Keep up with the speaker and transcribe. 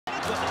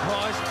got the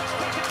prize.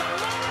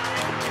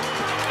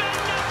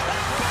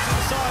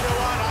 Inside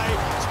away,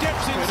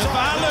 steps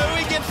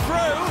inside. He gets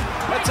through.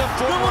 That's a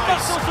full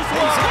race.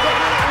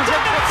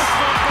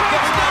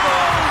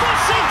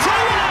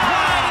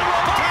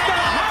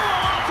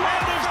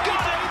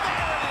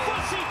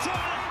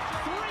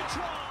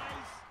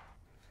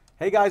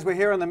 Hey guys, we're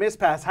here on the Miss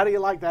Pass. How do you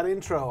like that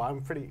intro?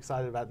 I'm pretty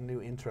excited about the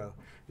new intro.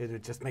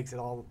 It just makes it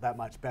all that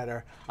much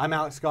better. I'm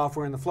Alex Goff.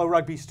 We're in the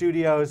FloRugby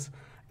studios,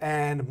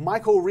 and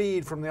Michael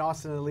Reid from the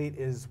Austin Elite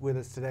is with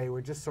us today.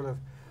 We're just sort of,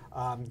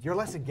 you're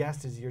less a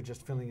guest as you're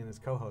just filling in as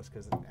co-host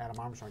because Adam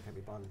Armstrong can't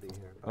be bothered to be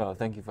here. Well,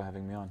 thank you for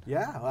having me on.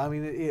 Yeah, I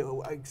mean,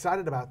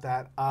 excited about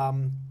that.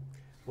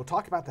 We'll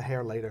talk about the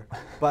hair later.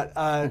 But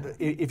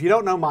if you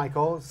don't know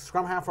Michael,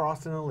 scrumhalf for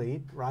Austin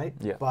Elite, right?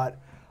 Yeah.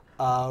 But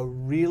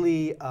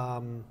really,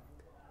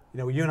 you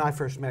know, you and I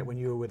first met when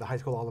you were with the High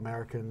School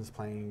All-Americans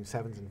playing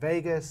sevens in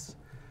Vegas,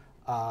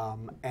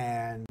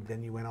 and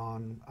then you went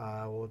on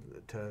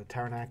to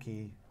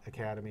Taranaki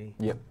Academy.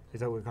 Yep. Is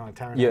that what we're calling it?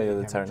 Taranaki Yeah,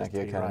 the Academy, Taranaki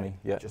Academy. Right,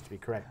 yeah. Just to be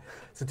correct.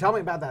 So tell me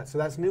about that. So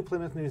that's New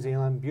Plymouth, New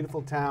Zealand,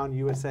 beautiful town,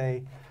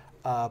 USA.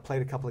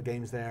 Played a couple of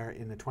games there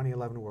in the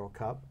 2011 World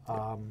Cup.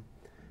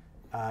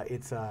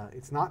 It's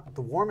not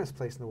the warmest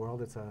place in the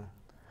world. It's a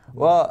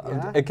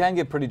it can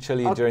get pretty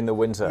chilly during the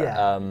winter.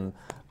 Yeah.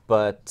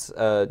 But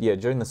yeah,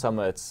 during the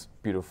summer it's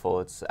beautiful.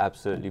 It's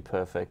absolutely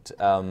perfect.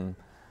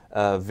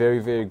 Very,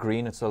 very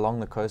green. It's along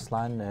the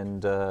coastline,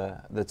 and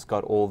it's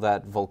got all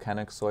that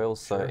volcanic soil,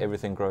 so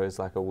everything grows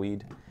like a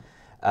weed.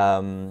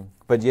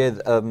 But yeah,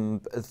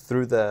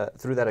 through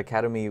that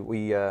academy,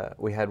 we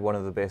had one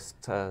of the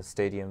best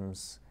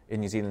stadiums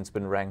in New Zealand. It's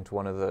been ranked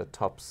one of the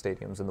top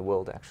stadiums in the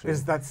world, actually.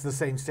 Because that's the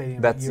same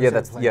stadium. That's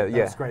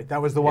That's great.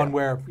 That was the one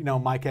where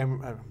Mike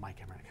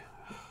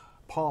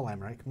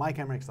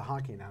Emmerich's the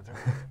hockey announcer.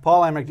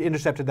 Paul Emmerich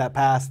intercepted that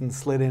pass and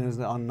slid in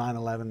on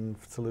 9/11,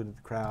 saluted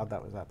the crowd.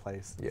 That was that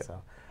place. Yeah.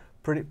 So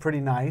pretty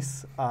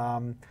nice.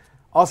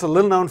 Also,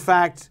 little known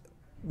fact,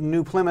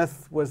 New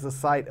Plymouth was the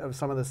site of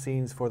some of the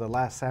scenes for the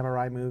Last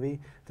Samurai movie,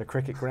 the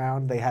cricket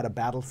ground. They had a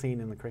battle scene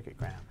in the cricket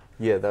ground.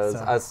 Yeah,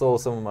 I saw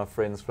some of my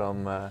friends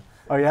from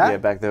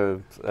back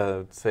there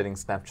setting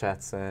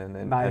Snapchats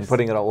and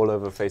putting it all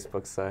over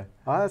Facebook. So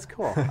that's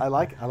cool. I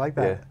like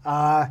that.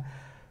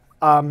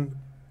 Yeah.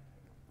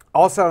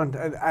 Also, and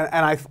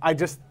I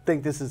just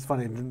think this is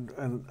funny.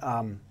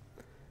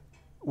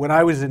 When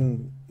I was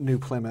in New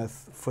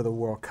Plymouth for the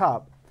World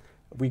Cup,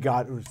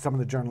 some of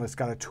the journalists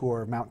got a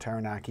tour of Mount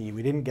Taranaki.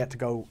 We didn't get to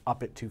go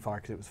up it too far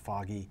because it was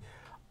foggy,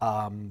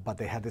 but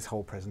they had this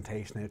whole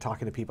presentation. They were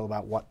talking to people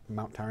about what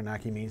Mount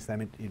Taranaki means to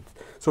them. It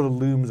sort of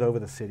looms over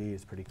the city.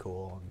 It's pretty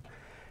cool.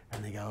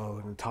 And they go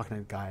and talking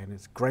to a guy, and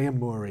it's Graham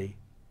Murray,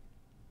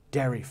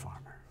 dairy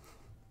farmer.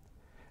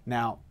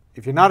 Now,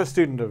 if you're not a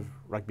student of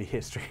rugby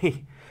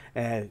history,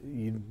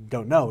 you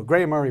don't know,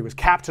 Graham Murray was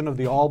captain of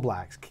the All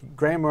Blacks.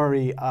 Graham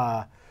Murray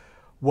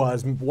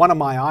was one of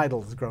my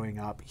idols growing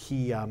up.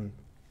 He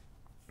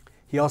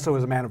also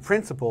was a man of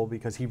principle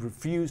because he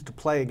refused to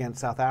play against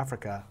South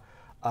Africa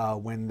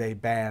when they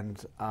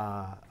banned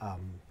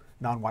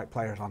non-white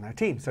players on their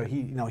team. So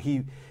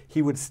he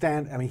would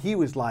stand. I mean, he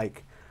was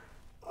like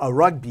a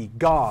rugby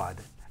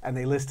god, and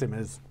they list him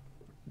as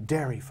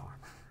dairy farmer.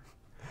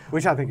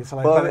 Which I think is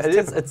hilarious.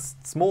 Well, it's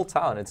small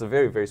town. It's a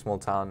very, very small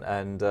town,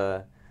 and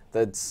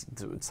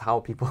it's how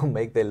people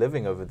make their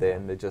living over there,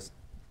 and they're just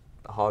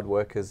hard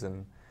workers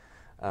and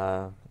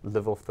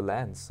live off the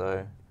land.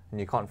 So, and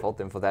you can't fault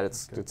them for that.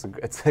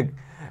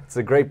 It's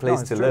a great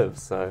place to live.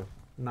 So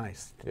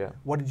nice. Yeah.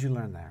 What did you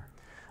learn there?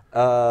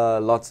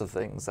 Lots of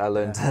things. I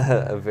learned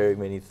a very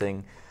many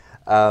things,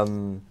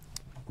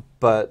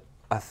 but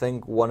I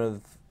think one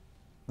of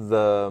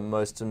the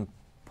most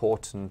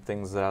important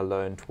things that I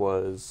learned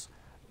was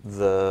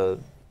the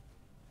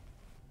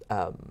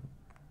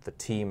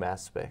team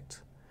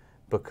aspect,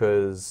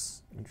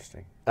 because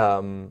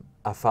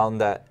I found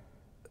that,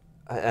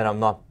 and I'm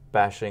not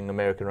bashing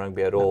American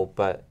rugby at all,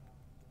 but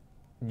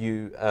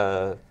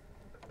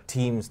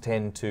teams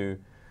tend to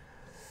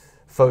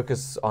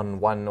focus on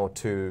one or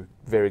two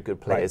very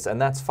good players,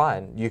 and that's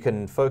fine. You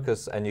can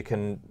focus and you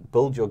can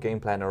build your game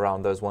plan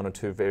around those one or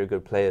two very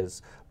good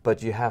players,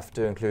 but you have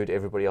to include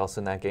everybody else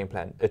in that game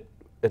plan.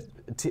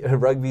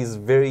 Rugby is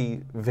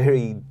very,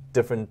 very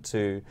different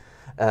to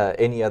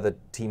any other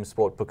team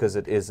sport because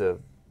it is a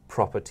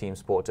proper team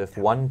sport. If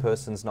one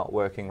person's not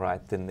working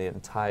right, then the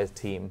entire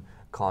team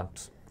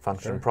can't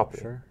function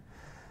properly. Sure.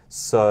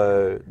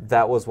 So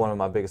that was one of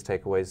my biggest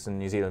takeaways in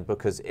New Zealand,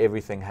 because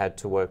everything had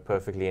to work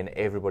perfectly and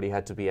everybody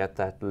had to be at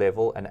that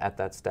level and at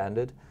that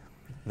standard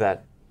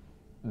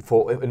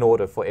in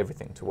order for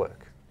everything to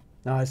work.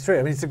 No, it's true.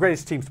 I mean, it's the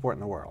greatest team sport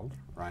in the world,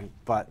 right?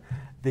 But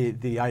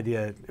the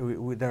idea,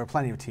 there are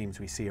plenty of teams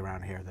we see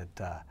around here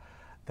that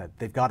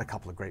they've got a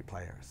couple of great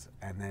players,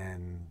 and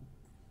then,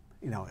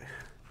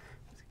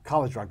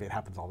 college rugby, it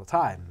happens all the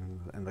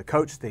time, and the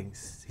coach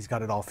thinks he's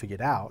got it all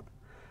figured out,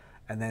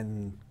 and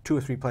then 2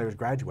 or 3 players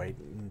graduate,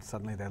 and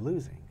suddenly they're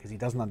losing because he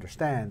doesn't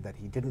understand that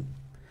he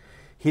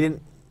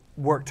didn't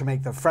work to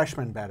make the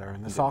freshmen better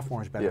and the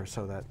sophomores better,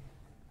 so that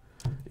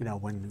you know,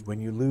 when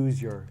you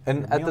lose your and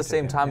your at meal the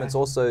same ticket, time, yeah. it's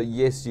also,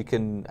 yes, you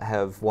can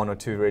have 1 or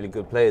 2 really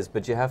good players,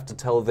 but you have to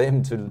tell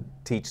them to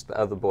teach the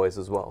other boys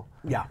as well.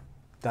 Yeah,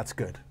 that's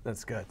good.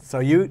 That's good. So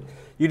you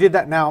did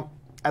that. Now,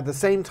 at the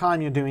same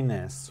time you're doing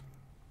this,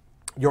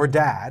 your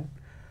dad,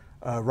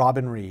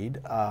 Robin Reid,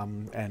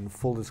 and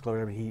full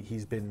disclosure,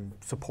 he's been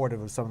supportive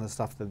of some of the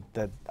stuff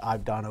that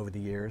I've done over the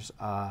years.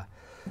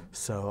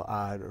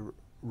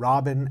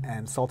 Robin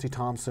and Salty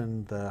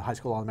Thompson, the high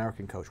school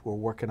All-American coach, were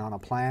working on a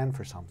plan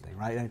for something,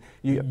 right? And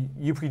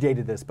you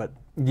predated this, but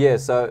Yeah,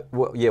 so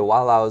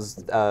while I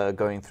was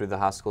going through the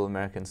high school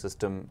American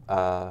system,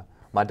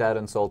 my dad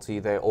and Salty,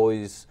 they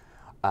always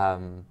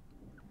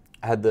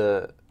had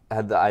the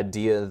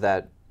idea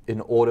that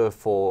in order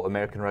for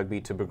American rugby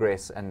to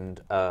progress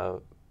and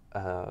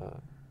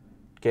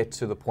get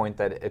to the point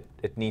that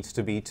it needs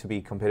to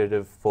be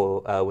competitive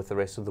for with the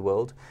rest of the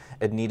world,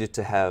 it needed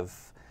to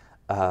have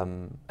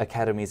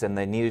academies, and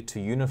they needed to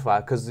unify,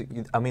 because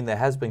I mean there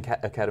has been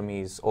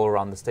academies all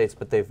around the States,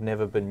 but they've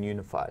never been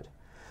unified.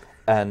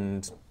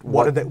 And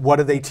what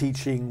are they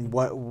teaching?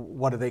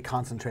 What are they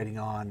concentrating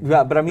on?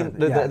 Yeah, but I mean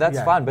that's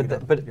fine.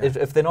 But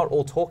if they're not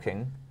all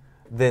talking,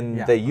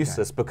 then they're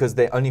useless, because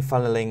they're only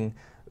funneling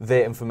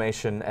their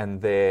information and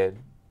their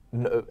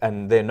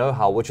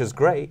know-how, which is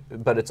great,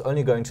 but it's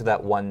only going to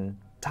that one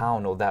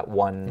town or that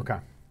one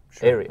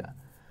area.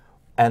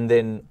 And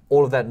then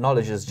all of that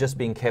knowledge is just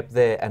being kept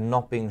there and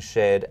not being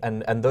shared.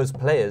 And those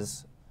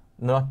players,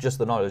 not just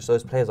the knowledge,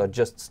 those players are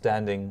just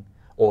standing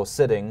or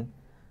sitting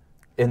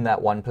in that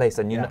one place,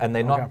 and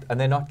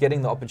they're not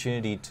getting the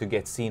opportunity to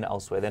get seen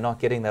elsewhere. They're not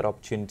getting that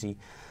opportunity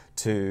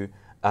to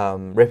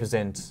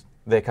represent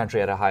their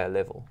country at a higher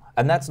level.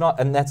 And that's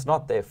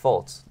not their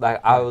fault. Like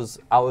I was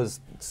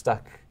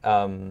stuck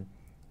but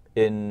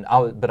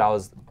I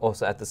was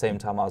also at the same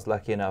time I was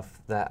lucky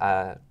enough that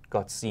I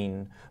got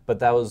seen,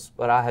 but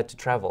I had to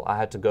travel. I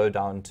had to go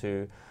down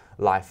to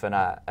Life, and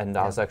I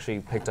was actually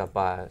picked up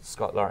by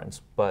Scott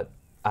Lawrence, but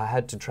I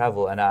had to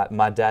travel, and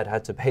my dad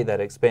had to pay that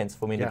expense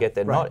for me to get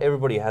there. Right. Not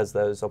everybody has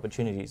those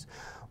opportunities,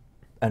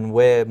 and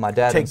where my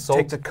dad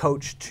take the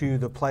coach to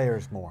the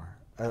players more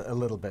a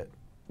little bit.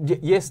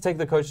 Yes, take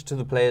the coach to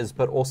the players,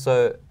 but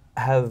also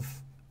have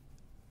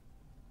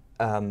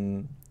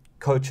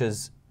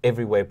coaches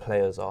everywhere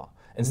players are.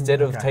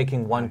 Instead of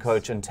taking one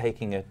coach and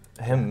taking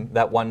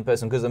that one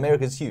person, because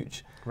America's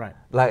huge. Right.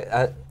 Like,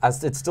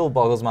 it still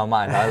boggles my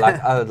mind.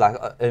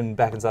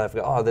 Back in South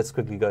Africa, let's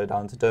quickly go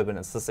down to Durban.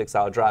 It's the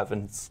 6-hour drive,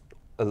 and it's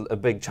a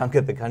big chunk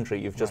of the country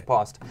you've just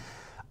passed.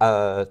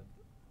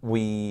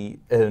 We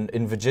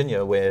in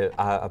Virginia, where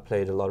I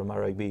played a lot of my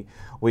rugby,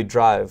 we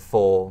drive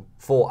for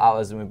 4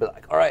 hours, and we'd be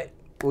like, all right,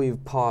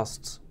 we've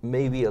passed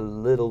maybe a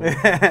little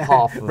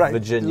half of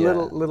Virginia,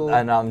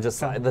 and I'm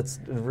just like, that's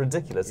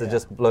ridiculous. It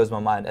just blows my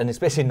mind, and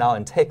especially now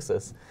in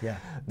Texas.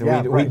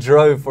 We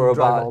drove for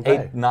about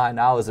 8-9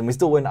 hours, and we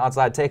still went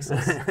outside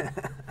Texas.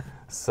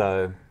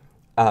 So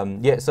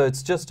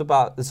it's just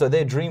about, so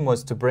their dream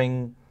was to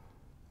bring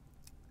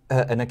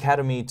an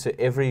academy to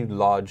every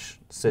large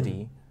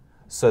city,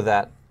 so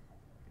that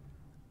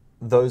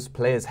those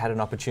players had an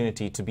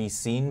opportunity to be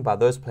seen by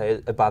those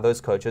players, by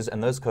those coaches,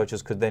 and those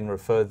coaches could then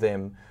refer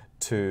them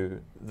to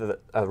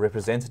a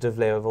representative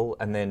level,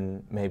 and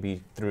then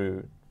maybe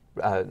to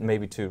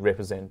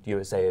represent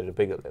USA at a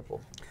bigger level.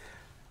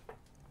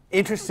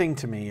 Interesting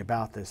to me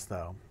about this,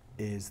 though,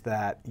 is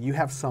that you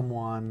have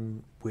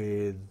someone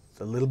with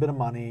a little bit of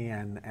money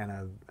and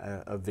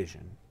a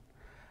vision.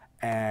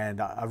 And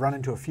I've run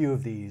into a few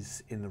of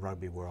these in the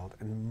rugby world,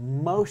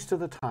 and most of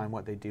the time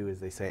what they do is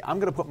they say, I'm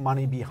going to put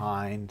money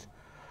behind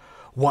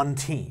one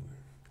team.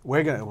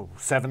 We're going to,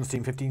 7th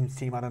team, 15th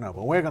team, I don't know,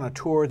 but we're going to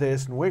tour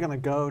this, and we're going to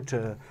go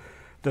to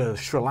the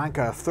Sri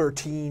Lanka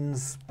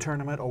 13s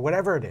tournament, or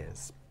whatever it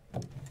is.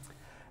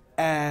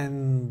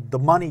 And the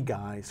money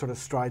guy sort of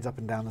strides up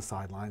and down the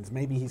sidelines.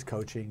 Maybe he's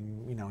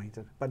coaching, you know,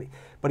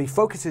 but he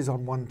focuses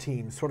on one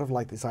team, sort of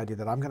like this idea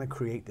that I'm going to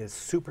create this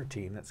super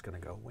team that's going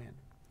to go win.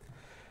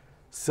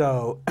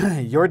 So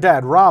your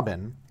dad,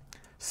 Robin,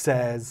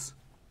 says,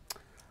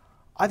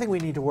 I think we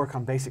need to work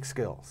on basic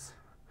skills.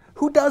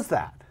 Who does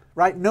that,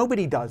 right?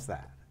 Nobody does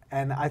that.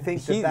 And I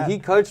think he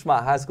coached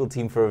my high school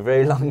team for a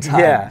very long time.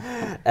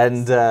 Yeah.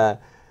 And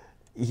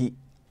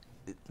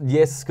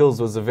yes,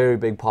 skills was a very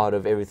big part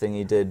of everything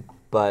he did,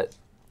 but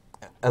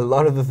a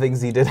lot of the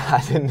things he did,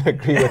 I didn't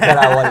agree with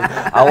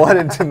that. I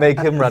wanted to make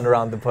him run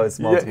around the post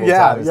multiple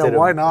times. Yeah,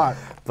 why not?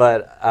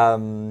 But I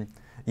mean,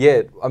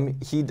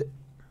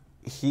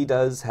 he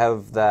does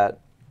have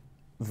that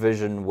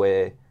vision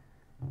where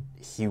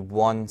he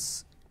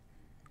wants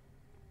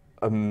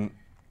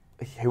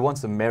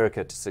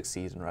America to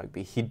succeed in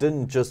rugby. He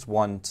didn't just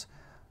want,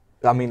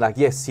 I mean, like,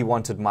 yes, he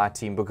wanted my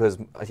team because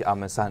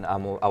I'm a son. I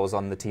was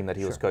on the team that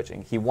he was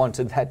coaching. He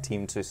wanted that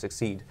team to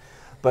succeed.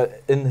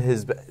 But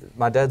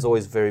my dad's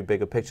always very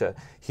bigger picture.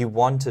 He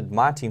wanted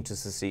my team to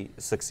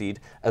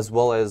succeed as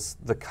well as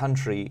the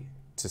country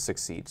to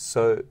succeed.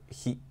 So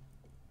he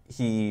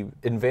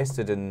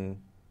invested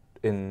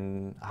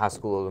in high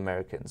school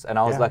All-Americans, and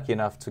I was lucky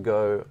enough to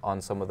go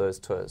on some of those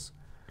tours.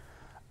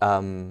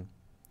 and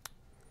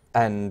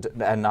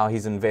now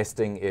he's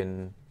investing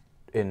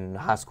in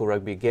high school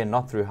rugby again,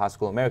 not through High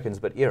School Americans,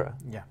 but ERA.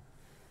 Yeah.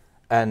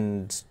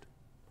 And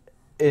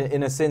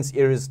in a sense,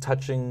 ERA is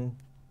touching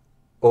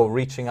or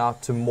reaching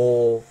out to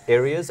more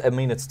areas. I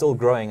mean, it's still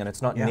growing, and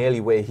it's not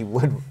nearly where he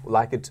would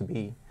like it to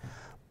be.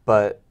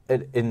 But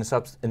in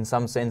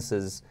some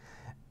senses,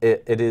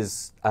 it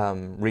is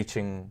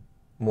reaching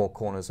more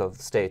corners of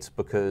the states,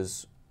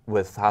 because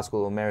with High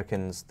School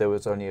Americans, there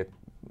was only,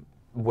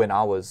 when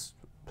I was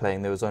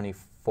playing, there was only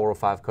 4 or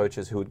 5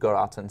 coaches who would go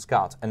out and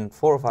scout. And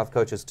 4 or 5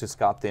 coaches to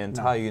scout the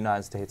entire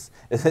United States,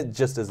 it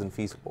just isn't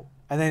feasible.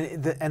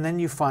 And then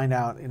you find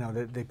out,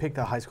 they pick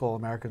the High School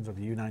Americans or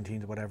the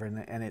U19s or whatever,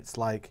 and it's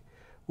like,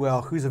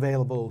 well, who's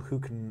available, who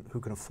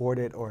can afford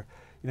it, or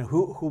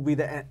who'll be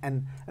the,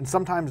 and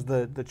sometimes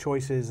the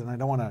choices, and I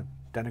don't want to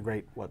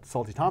denigrate what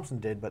Salty Thompson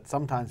did, but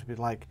sometimes it'd be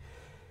like,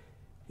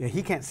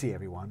 he can't see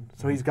everyone,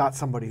 so he's got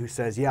somebody who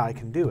says, yeah, I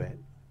can do it.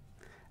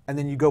 And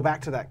then you go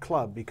back to that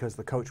club because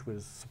the coach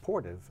was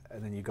supportive,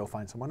 and then you go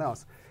find someone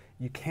else.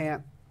 You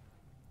can't,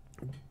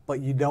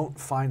 but you don't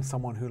find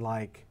someone who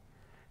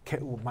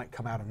might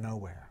come out of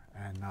nowhere.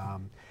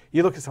 And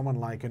you look at someone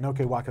like Enoke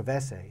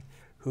Wakavese,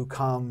 who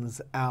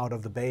comes out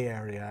of the Bay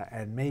Area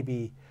and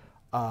maybe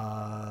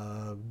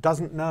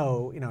doesn't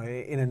know,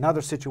 in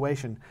another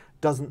situation,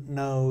 doesn't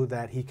know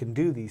that he can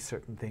do these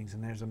certain things,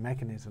 and there's a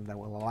mechanism that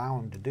will allow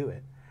him to do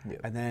it,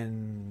 and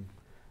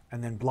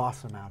then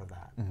blossom out of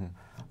that.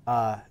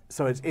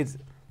 So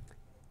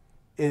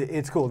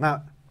it's cool.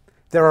 Now,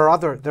 there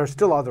are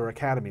still other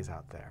academies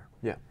out there.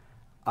 Yeah.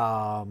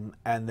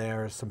 And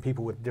there are some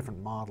people with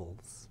different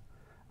models.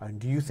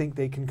 Do you think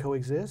they can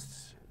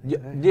coexist?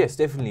 Yes,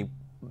 definitely.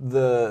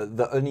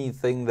 The only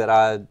thing that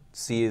I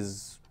see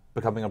is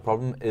becoming a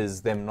problem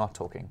is them not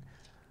talking.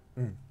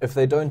 If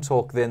they don't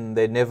talk, then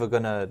they're never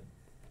gonna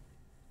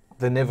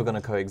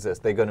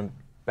coexist. They're gonna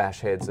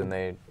bash heads, and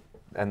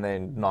they're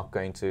not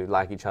going to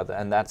like each other.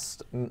 And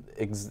that's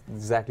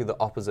exactly the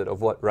opposite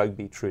of what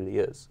rugby truly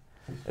is.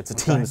 It's a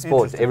team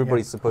sport.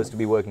 Everybody's supposed to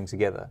be working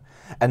together.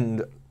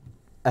 And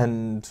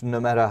no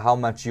matter how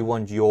much you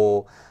want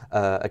your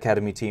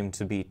academy team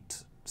to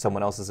beat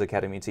someone else's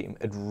academy team,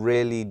 it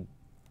really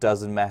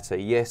doesn't matter.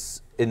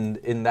 Yes,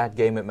 in that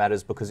game it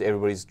matters because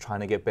everybody's trying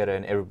to get better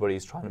and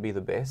everybody's trying to be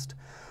the best.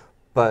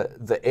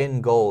 But the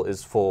end goal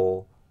is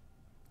for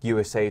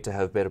USA to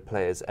have better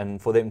players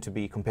and for them to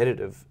be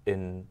competitive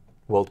in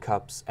World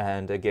Cups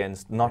and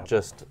against not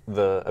just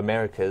the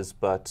Americas,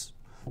 but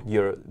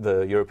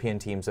the European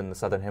teams and the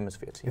Southern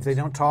Hemisphere teams. If they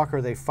don't talk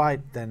or they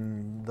fight,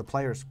 then the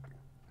players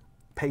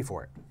pay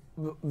for it.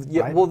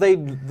 Yeah, right? well, they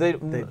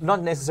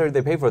not necessarily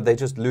they pay for it. They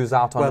just lose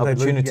out on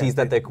opportunities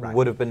that they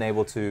would have been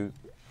able to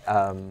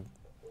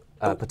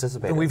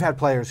participate in. And we've had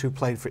players who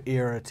played for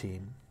ERA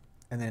team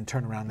and then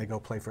turn around and they go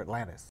play for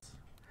Atlantis.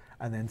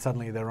 And then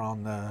suddenly they're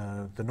on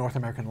the North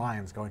American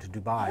Lions going to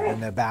Dubai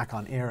and they're back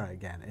on ERA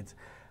again.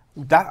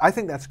 I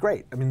think that's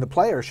great. I mean, the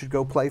player should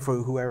go play for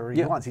whoever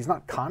he wants. He's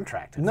not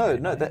contracted. No,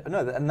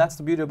 and that's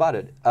the beauty about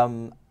it.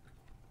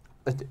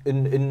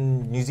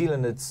 In New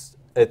Zealand, it's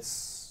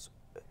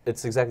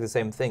exactly the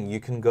same thing. You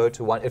can go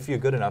to one if you're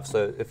good enough.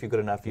 So if you're good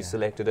enough, you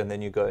select it and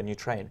then you go and you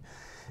train.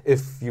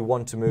 If you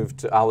want to move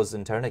to, I was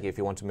in Taranaki. If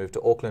you want to move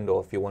to Auckland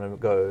or if you want to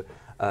go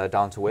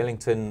down to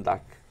Wellington,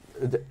 like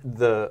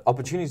the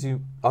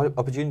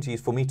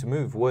opportunities for me to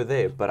move were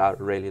there. But I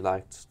really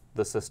liked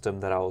the system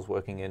that I was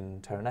working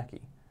in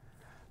Taranaki.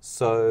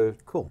 So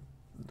cool.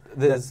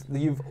 There's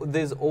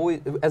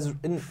always, as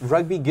in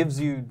rugby gives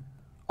you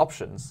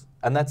options,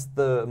 and that's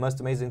the most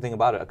amazing thing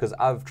about it. Because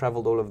I've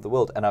traveled all over the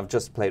world and I've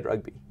just played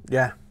rugby.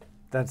 Yeah,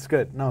 that's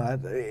good. No,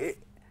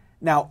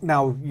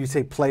 now you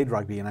say played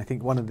rugby, and I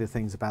think one of the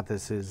things about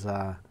this is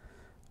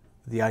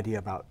the idea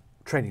about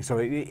training. So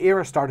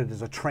ERA started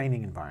as a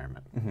training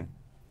environment,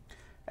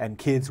 and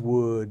kids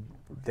would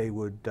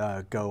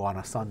go on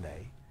a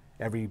Sunday.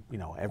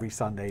 Every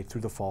Sunday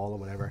through the fall or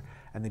whatever,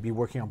 and they'd be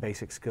working on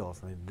basic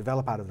skills, and they'd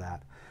develop out of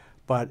that.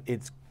 But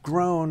it's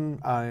grown,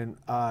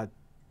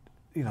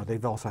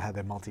 they've also had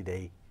their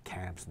multi-day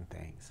camps and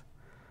things.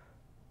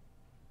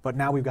 But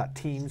now we've got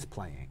teams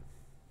playing.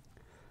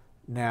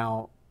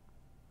 Now,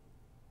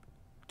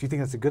 do you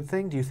think that's a good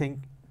thing? Do you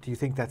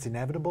think that's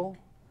inevitable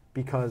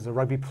because a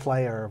rugby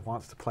player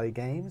wants to play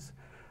games,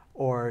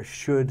 or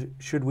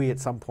should we at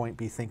some point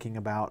be thinking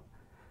about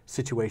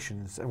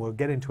situations? And we'll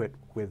get into it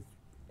with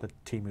the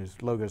team whose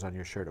logo's on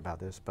your shirt about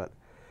this, but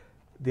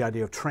the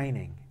idea of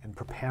training and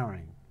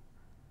preparing.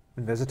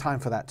 And there's a time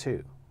for that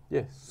too.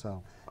 Yes.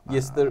 So.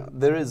 Yes,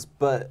 there is,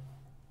 but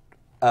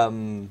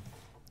the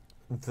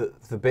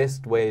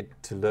best way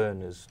to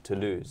learn is to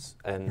lose,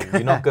 and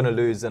you're not going to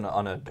lose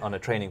on a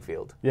training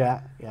field. Yeah.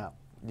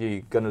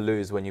 You're going to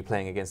lose when you're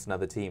playing against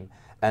another team,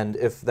 and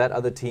if that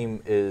other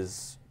team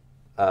is,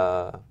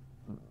 so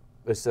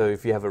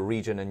if you have a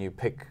region and you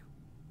pick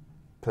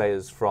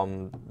players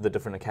from the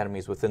different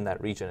academies within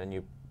that region and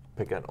you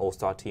pick an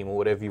all-star team or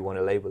whatever you want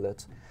to label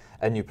it,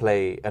 and you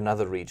play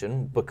another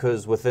region,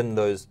 because within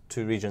those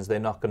two regions they're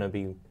not going to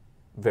be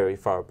very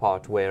far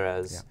apart,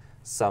 whereas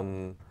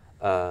some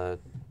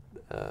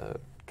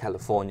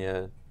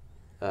California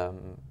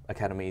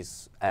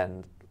academies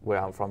and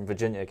where I'm from,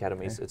 Virginia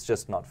academies. It's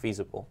just not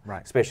feasible,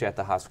 especially at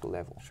the high school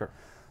level. Sure.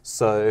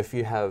 So if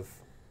you have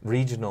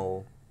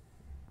regional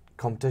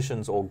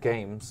competitions or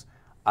games,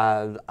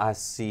 I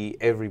see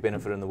every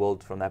benefit in the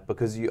world from that,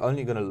 because you're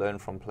only going to learn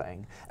from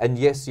playing. And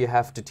yes, you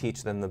have to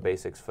teach them the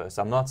basics first.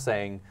 I'm not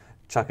saying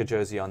chuck a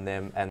jersey on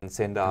them and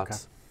send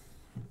out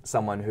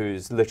someone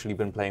who's literally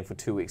been playing for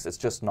 2 weeks. It's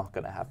just not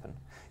going to happen.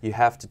 You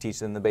have to teach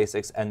them the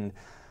basics, and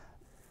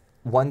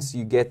once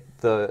you get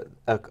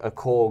a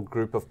core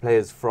group of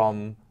players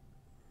from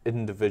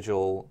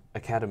individual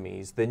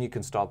academies, then you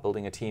can start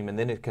building a team, and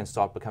then it can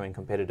start becoming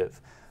competitive.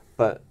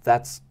 But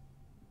that's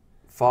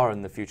far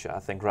in the future. I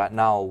think right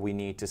now we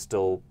need to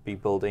still be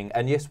building,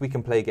 and yes, we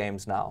can play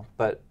games now,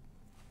 but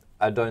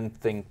I don't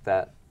think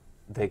that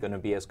they're going to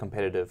be as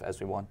competitive as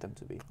we want them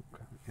to be.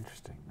 Okay.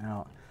 Interesting.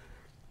 Now,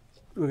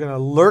 we're going to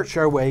lurch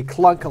our way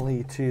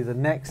clunkily to the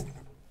next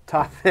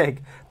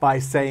topic by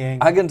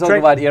saying... I can talk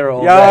about era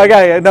all day.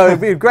 Okay, no, it'd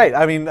be great.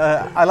 I mean,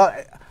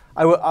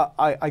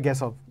 I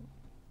guess I'll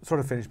sort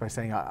of finish by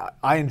saying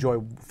I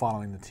enjoy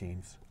following the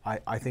teams.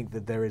 I think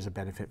that there is a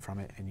benefit from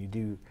it, and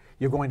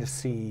you're going to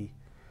see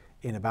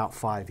in about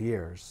 5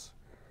 years,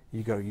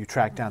 you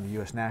track down the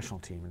U.S. national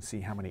team and see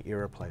how many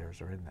era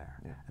players are in there,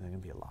 and there are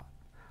going to be a lot.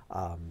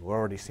 We're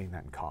already seeing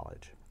that in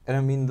college. And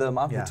I mean, the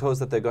amount of tours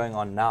that they're going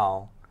on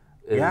now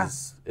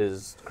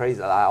is crazy.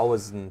 I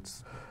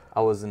wasn't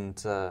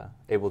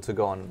able to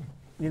go on.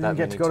 You didn't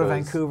get to go to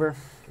Vancouver?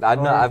 No,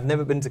 I've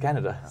never been to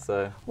Canada.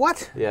 So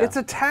what? Yeah. It's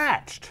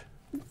attached.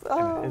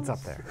 It's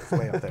up there. It's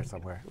way up there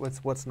somewhere.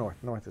 What's north?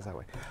 North is that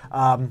way.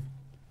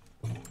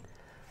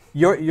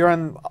 You're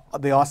on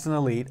the Austin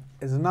Elite.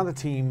 Is another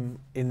team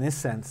in this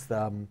sense.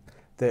 The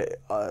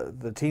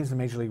teams in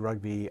Major League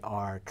Rugby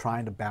are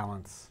trying to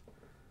balance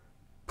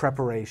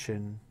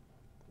preparation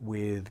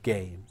with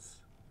games,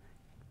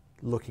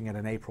 looking at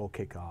an April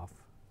kickoff.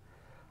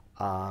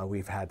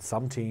 We've had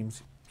some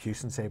teams,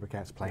 Houston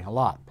SaberCats, playing a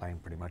lot, playing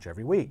pretty much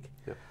every week.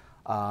 Yep.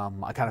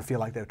 I kind of feel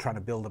like they're trying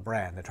to build a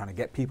brand. They're trying to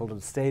get people to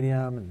the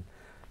stadium, and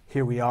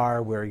here we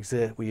are,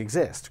 we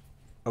exist.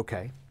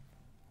 Okay,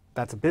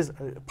 that's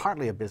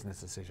partly a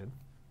business decision.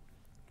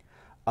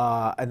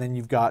 And then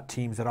you've got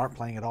teams that aren't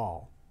playing at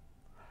all.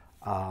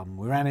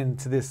 We ran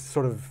into this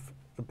sort of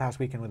the past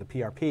weekend with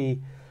the PRP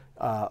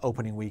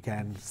opening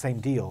weekend,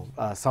 same deal.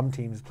 Some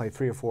teams play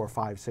 3 or 4 or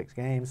 5, 6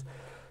 games.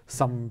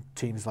 Some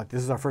teams like,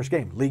 this is our first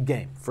game, league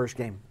game, first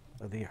game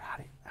of the year.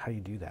 How do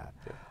you do that?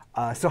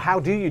 Yeah. So how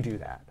do you do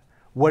that?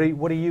 What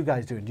are you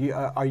guys doing?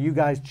 Are you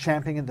guys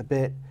champing at the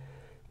bit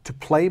to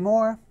play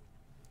more?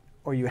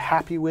 Or are you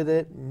happy with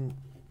it?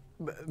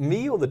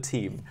 Me or the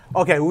team?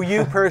 Okay, well,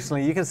 you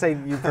personally. You can say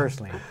you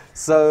personally.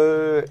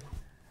 So,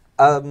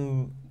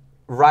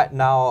 right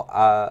now,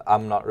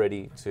 I'm not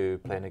ready to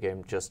play in a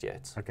game just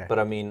yet. Okay. But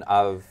I mean,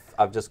 I've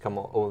just come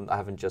off, or I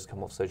haven't just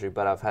come off surgery,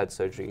 but I've had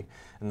surgery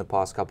in the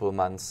past couple of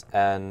months,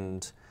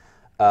 and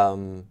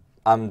I'm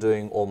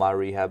doing all my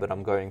rehab, and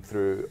I'm going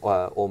through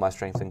all my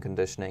strength and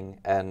conditioning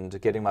and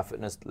getting my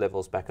fitness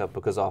levels back up,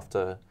 because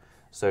after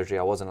surgery,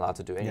 I wasn't allowed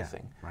to do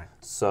anything. Yeah, right.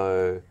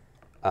 So,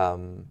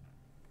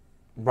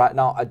 right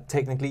now,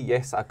 technically,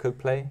 yes, I could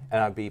play,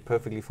 and I'd be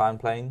perfectly fine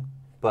playing,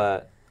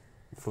 but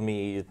for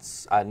me,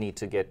 I need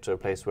to get to a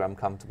place where I'm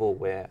comfortable,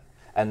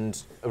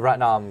 and right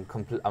now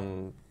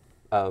I'm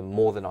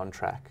more than on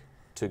track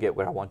to get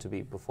where I want to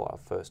be before our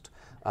first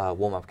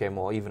warm-up game,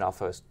 or even our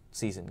first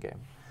season game.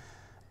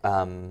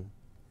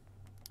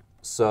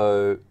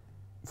 So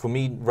for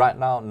me right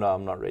now, no,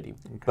 I'm not ready.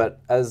 Okay. But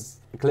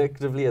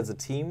collectively as a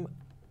team,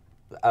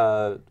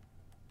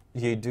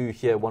 you do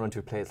hear 1 or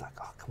 2 players like,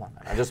 oh, come on,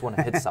 man, I just want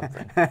to hit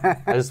something.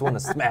 I just want to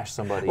smash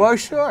somebody. Well,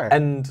 sure.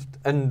 And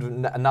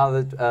now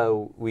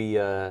that we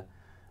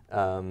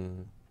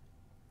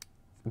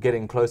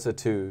getting closer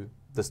to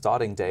the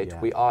starting date,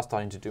 we are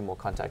starting to do more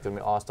contact, and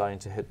we are starting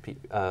to hit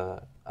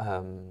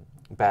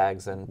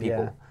bags and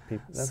people. Yeah,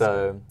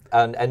 so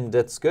and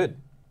that's good,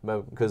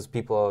 because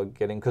people are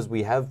getting, because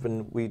we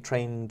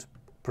trained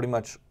pretty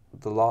much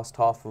the last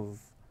half of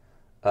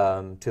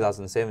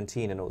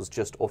 2017, and it was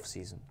just off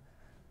season.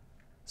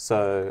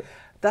 So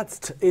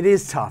it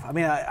is tough. I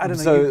mean, I don't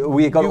know. So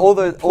we got all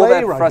that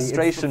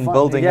frustration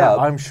building up.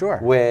 I'm sure.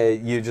 Where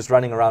you're just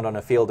running around on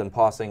a field and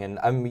passing, and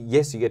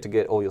yes, you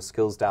get all your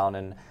skills down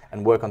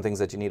and work on things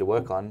that you need to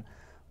work on,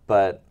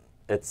 but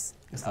it's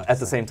at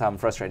the same time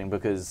frustrating,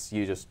 because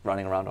you're just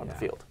running around on the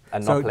field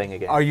and not playing a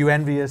game. Are you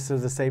envious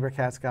of the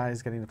SaberCats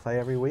guys getting to play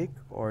every week,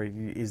 or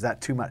is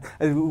that too much?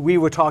 We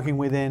were talking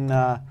within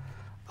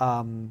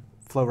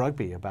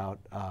FloRugby about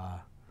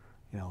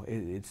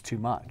it's too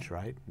much,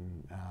 right?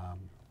 And,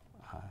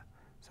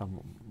 so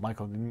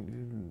Michael,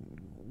 didn't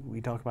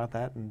we talk about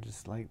that, and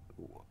just like,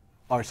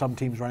 are some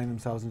teams running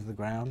themselves into the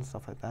ground,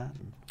 stuff like that?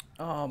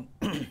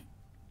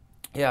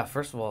 Yeah,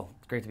 first of all,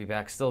 it's great to be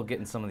back. Still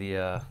getting some of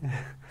the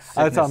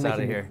sickness out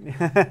of here.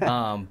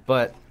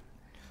 But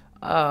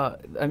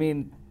I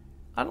mean,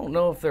 I don't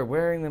know if they're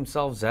wearing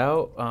themselves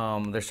out.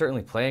 They're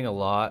certainly playing a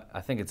lot.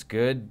 I think it's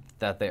good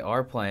that they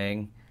are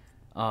playing.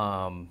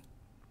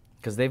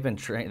 because they've been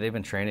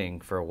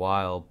training for a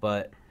while,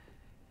 but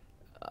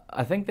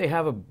I think they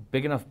have a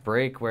big enough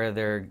break where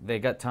they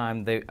got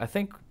time. I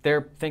think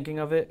they're thinking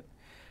of it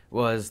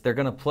was they're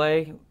gonna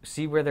play,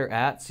 see where they're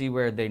at, see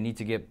where they need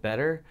to get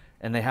better,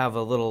 and they have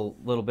a little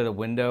bit of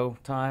window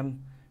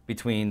time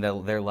between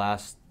their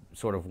last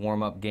sort of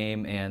warm-up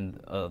game and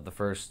the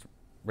first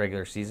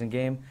regular season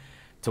game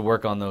to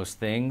work on those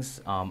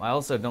things. I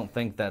also don't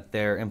think that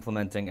they're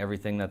implementing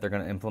everything that they're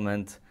going to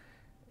implement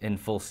in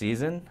full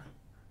season,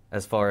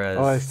 as far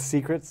as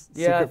secrets.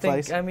 Yeah, secret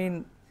place?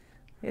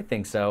 I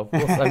think so.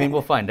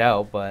 We'll find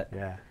out, but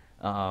yeah.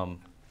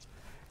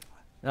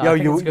 No,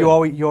 you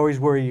always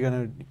worry you're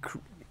going to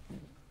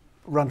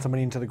run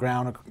somebody into the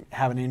ground or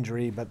have an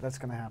injury, but that's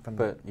going to happen.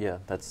 But yeah,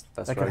 that's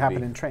that could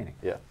happen in training.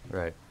 Yeah.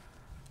 Right.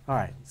 All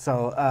right.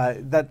 So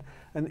that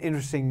an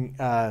interesting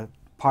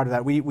part of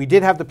that. We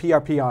did have the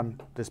PRP on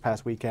this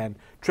past weekend.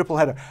 Triple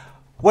header.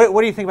 What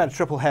do you think about a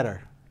triple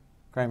header,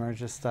 Cramer?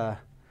 Just I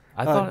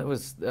thought it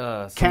was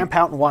camp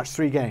out and watch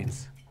 3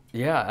 games.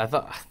 Yeah, I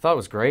thought it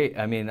was great.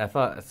 I mean, I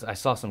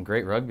saw some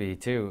great rugby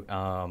too.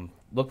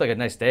 Looked like a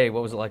nice day.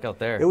 What was it like out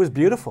there? It was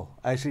beautiful,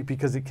 actually,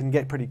 because it can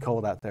get pretty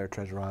cold out there at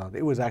Treasure Island.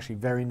 It was actually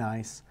very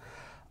nice.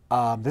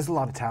 There's a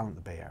lot of talent in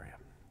the Bay Area.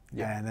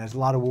 Yeah. And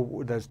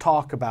there's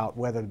talk about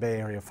whether the Bay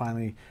Area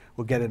finally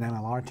will get an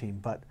MLR team.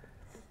 But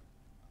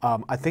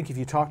I think if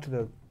you talk to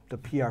the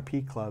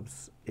PRP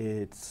clubs,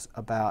 it's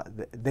about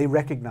they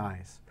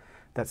recognize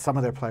that some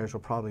of their players will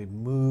probably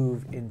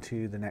move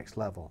into the next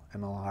level,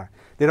 MLR.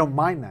 They don't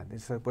mind that. They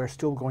said, we're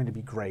still going to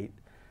be great,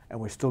 and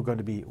we're still going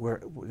to be,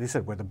 they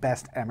said, we're the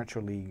best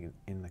amateur league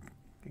in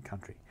the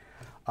country.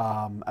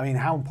 I mean,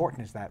 how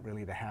important is that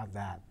really to have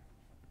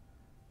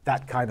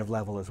that kind of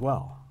level as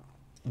well?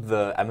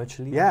 The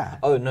amateur league? Yeah.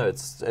 Oh, no,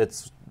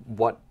 it's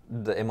what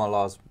the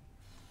MLR is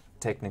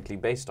technically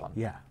based on.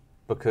 Yeah.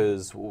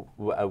 Because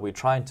we're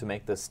trying to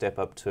make this step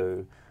up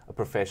to a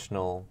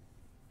professional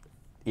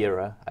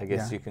era, I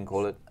guess you can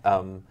call it.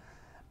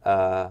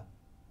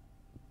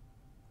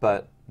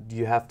 But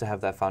you have to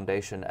have that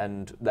foundation,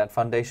 and that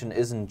foundation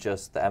isn't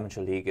just the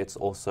amateur league, it's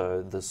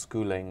also the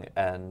schooling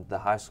and the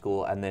high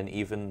school, and then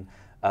even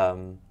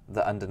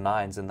the under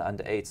 9s and the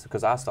under 8s,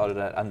 because I started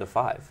at under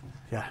 5.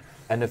 Yeah.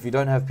 And if you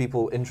don't have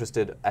people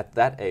interested at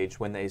that age,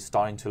 when they're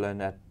starting to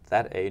learn at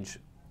that age,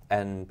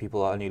 and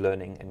people are only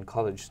learning in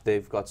college,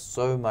 they've got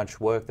so much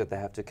work that they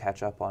have to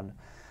catch up on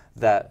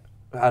that.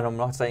 And I'm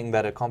not saying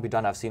that it can't be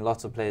done. I've seen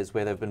lots of players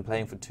where they've been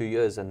playing for 2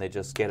 years and they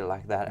just get it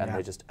like that, and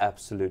they're just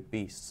absolute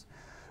beasts.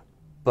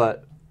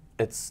 But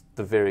it's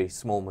the very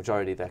small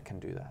majority that can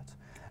do that.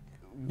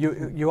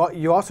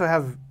 You also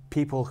have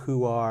people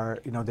who are,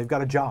 they've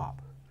got a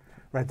job,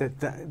 right?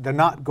 They're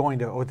not going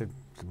to, or they're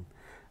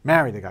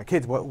married, they got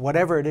kids,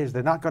 whatever it is,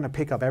 they're not going to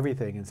pick up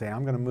everything and say,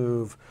 I'm going to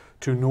move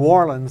to New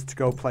Orleans to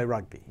go play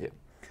rugby. Yeah.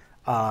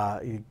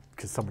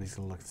 Because somebody's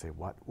going to look and say,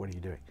 what are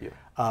you doing? Yeah.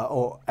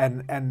 I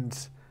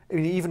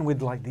mean, even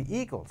with like the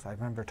Eagles, I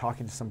remember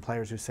talking to some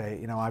players who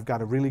say, I've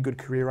got a really good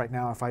career right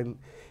now. If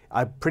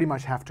I pretty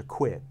much have to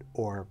quit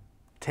or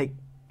take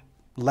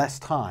less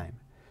time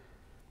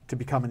to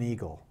become an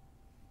Eagle,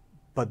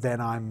 but then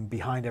I'm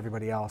behind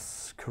everybody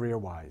else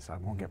career-wise. I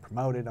won't get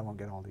promoted. I won't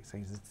get all these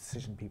things. It's a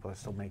decision people are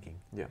still making.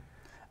 Yeah,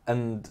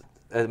 and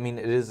I mean,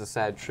 it is a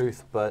sad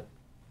truth, but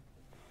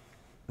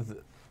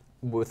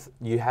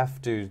you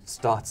have to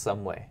start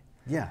somewhere.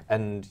 Yeah,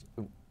 and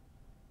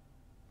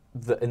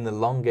in the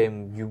long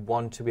game, you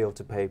want to be able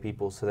to pay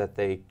people so that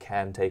they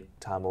can take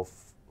time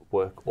off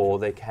work, or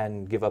they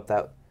can give up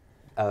that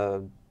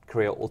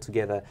career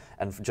altogether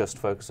and just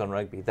focus on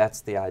rugby. That's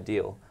the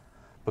ideal,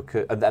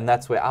 and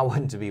that's where I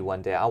want to be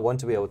one day. I want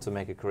to be able to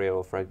make a career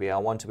off rugby. I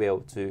want to be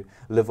able to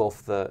live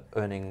off the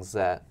earnings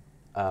that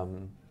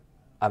I'm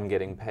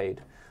getting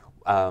paid.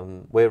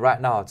 Where right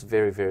now it's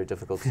very, very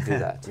difficult to do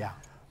that. Yeah,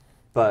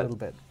 but a little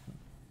bit.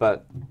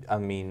 But I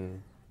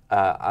mean,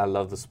 I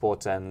love the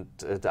sport, and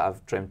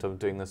I've dreamt of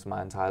doing this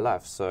my entire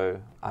life.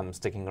 So I'm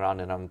sticking around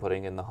and I'm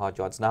putting in the hard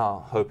yards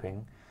now,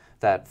 hoping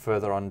that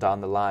further on down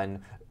the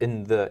line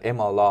in the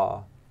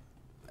MLR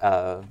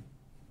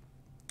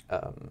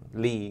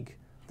league,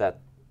 that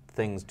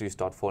things do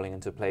start falling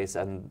into place,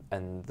 and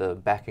the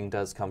backing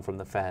does come from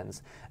the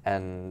fans.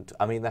 And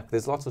I mean,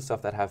 there's lots of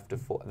stuff that have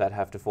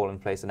to fall in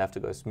place and have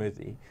to go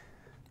smoothly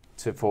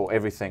for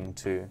everything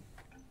to.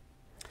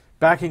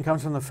 Backing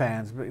comes from the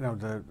fans, but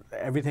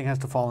everything has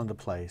to fall into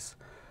place.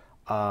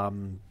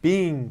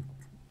 Being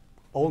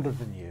older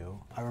than you,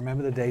 I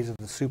remember the days of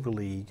the Super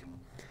League,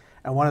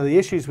 and one of the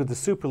issues with the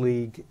Super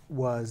League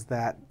was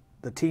that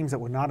the teams that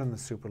were not in the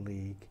Super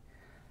League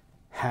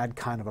had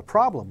kind of a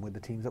problem with the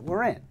teams that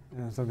were in.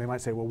 So they might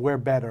say, well, we're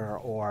better,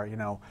 or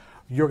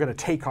you're going to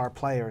take our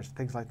players,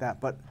 things like that.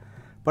 But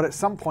at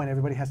some point,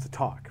 everybody has to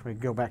talk. We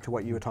go back to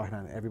what you were talking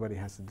about. Everybody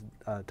has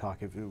to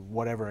talk,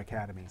 whatever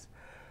academies.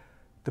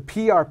 The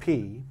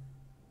PRP,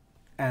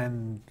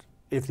 and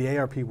if the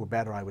ARP were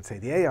better, I would say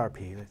the ARP,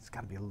 it's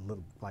got to be a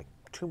little, like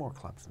 2 more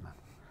clubs than that.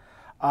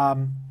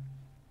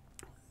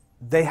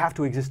 They have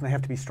to exist and they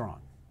have to be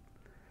strong.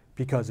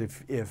 because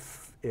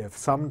if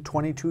some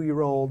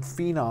 22-year-old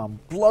phenom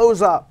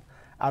blows up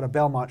out of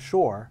Belmont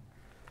Shore,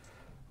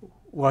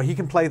 well, he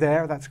can play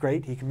there. That's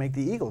great. He can make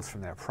the Eagles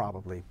from there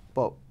probably.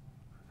 But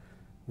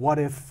what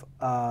if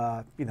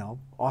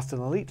Austin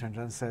Elite turns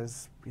around and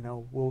says,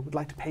 we'd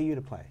like to pay you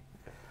to play?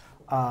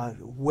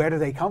 Where do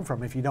they come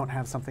from if you don't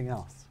have something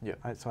else? Yeah.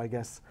 Right? So I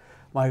guess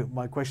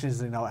my question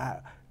is,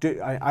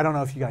 I don't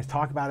know if you guys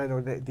talk about it,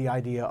 or the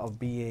idea of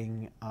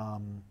being,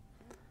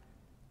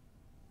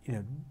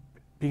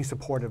 being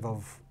supportive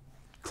of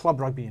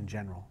club rugby in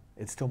general.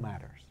 It still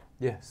matters.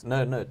 Yes,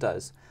 no, it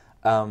does,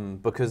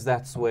 because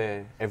that's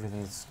where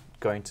everything's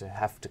going to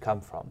have to come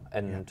from,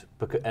 and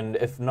and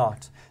if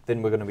not,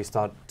 then we're going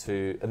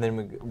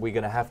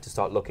to have to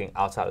start looking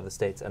outside of the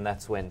States, and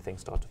that's when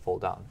things start to fall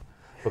down,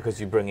 because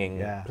you're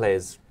bringing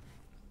players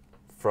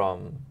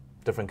from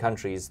different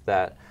countries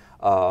that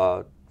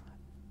are,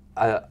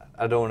 I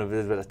don't want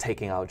to be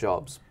taking our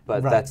jobs,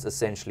 but that's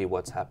essentially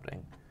what's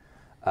happening.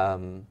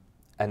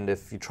 And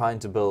if you're trying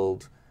to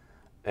build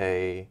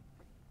a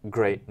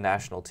great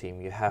national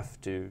team, you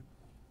have to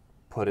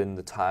put in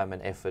the time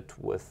and effort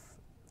with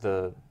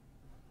the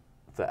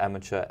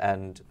amateur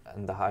and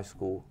the high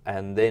school,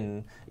 and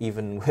then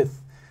even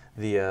with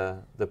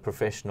the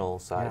professional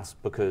sides,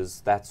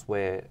 because that's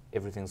where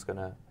everything's going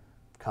to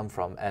come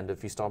from. And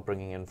if you start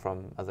bringing in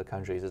from other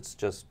countries, it's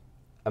just,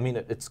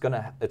 it's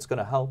gonna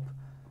help,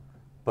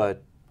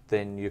 but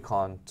then you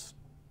can't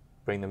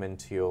bring them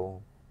into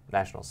your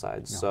national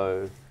sides. No.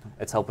 So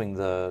it's helping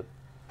the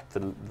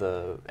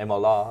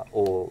MLR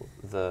or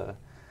the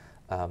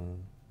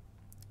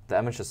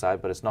amateur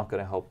side, but it's not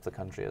going to help the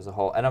country as a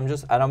whole. And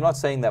I'm not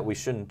saying that we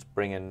shouldn't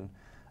bring in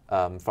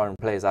foreign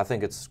players. I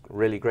think it's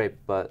really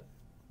great, but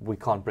we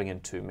can't bring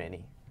in too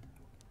many.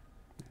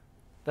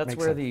 That's Makes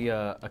where sense. the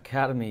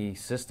academy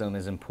system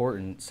is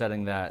important,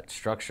 setting that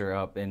structure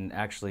up and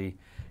actually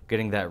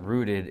getting that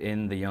rooted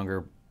in the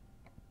younger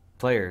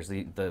players,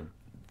 the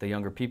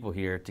younger people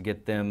here, to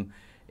get them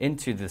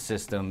into the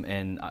system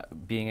and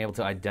being able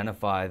to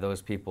identify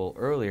those people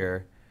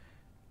earlier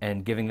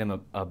and giving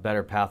them a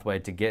better pathway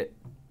to get,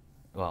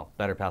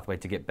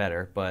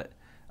 better, but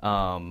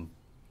no,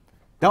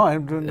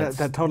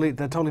 that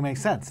totally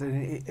makes sense.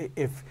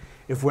 If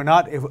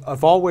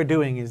all we're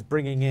doing is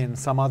bringing in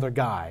some other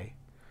guy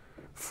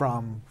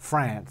from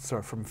France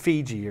or from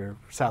Fiji or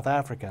South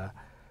Africa,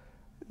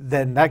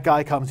 then that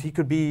guy comes, he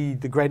could be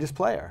the greatest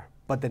player,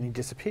 but then he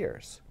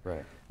disappears.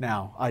 Right.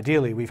 Now,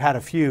 ideally, we've had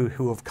a few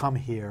who have come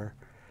here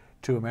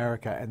to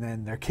America, and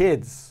then their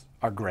kids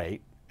are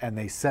great, and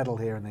they settle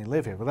here and they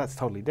live here. Well, that's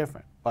totally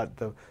different. But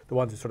the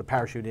ones who sort of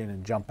parachute in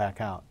and jump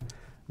back out,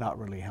 not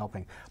really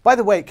helping. By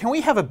the way, can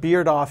we have a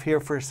beard off here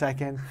for a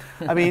second?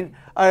 I mean,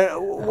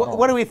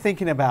 what are we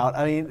thinking about?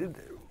 I mean,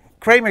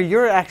 Cramer,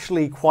 you're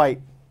actually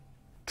quite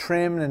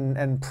trim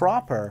and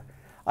proper.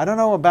 I don't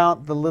know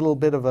about the little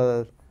bit of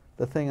the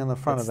thing on the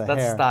front of the hair.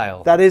 That's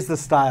style. That is the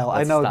style.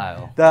 That's I know.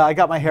 Style. I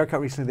got my hair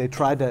cut recently. They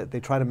tried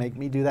to make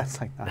me do that.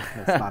 It's like, no,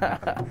 that's not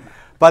happening.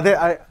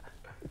 But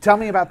tell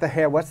me about the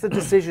hair. What's the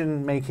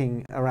decision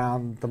making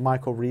around the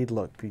Michael Reid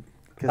look?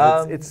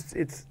 Because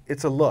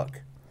it's a look.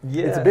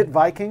 Yeah. It's a bit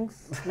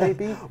Vikings,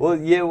 maybe. Well,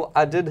 yeah,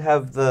 I did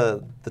have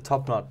the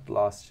top knot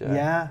last year.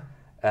 Yeah.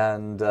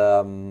 And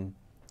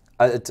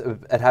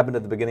it happened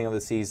at the beginning of the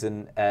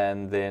season,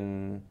 and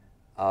then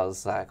I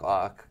was like,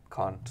 oh,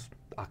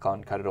 I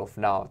can't cut it off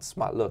now. It's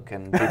my look,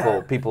 and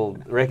people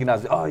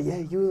recognize, oh yeah,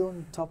 you were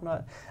on top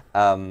knot.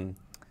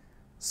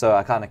 So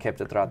I kind of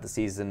kept it throughout the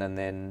season, and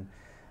then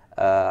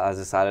I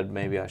decided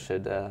maybe I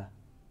should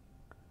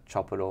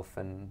chop it off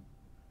and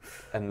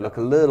look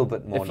a little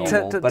bit more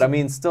normal. But I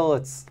mean, still,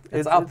 it's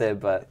out there,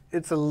 but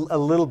it's a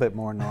little bit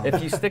more normal.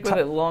 If you stick with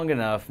it long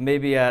enough,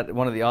 maybe at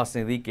one of the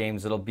Austin Elite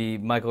games, it'll be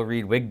Michael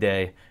Reid wig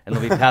day, and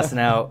they'll be passing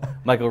out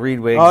Michael Reid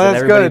wigs, and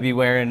everybody will be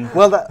wearing.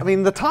 Well,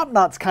 the top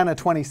knot's kind of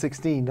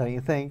 2016, don't you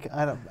think?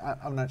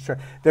 I'm not sure.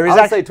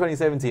 I'll say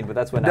 2017, but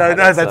that's when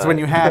that's when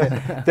you had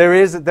it. There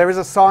is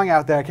a song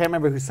out there, I can't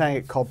remember who sang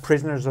it, called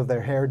 "Prisoners of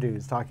Their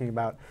Hairdos," talking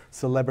about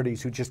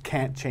celebrities who just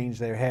can't change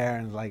their hair,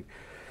 and like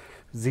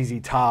ZZ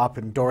Top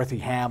and Dorothy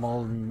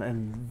Hamill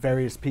and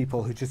various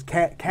people who just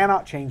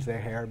cannot change their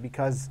hair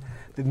because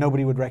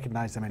nobody would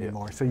recognize them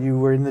anymore. Yeah. So you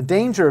were in the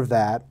danger of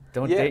that.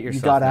 Don't date yourself.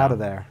 You got now. out of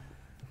there.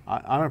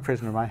 I'm a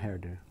prisoner of my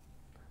hairdo,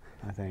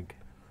 I think.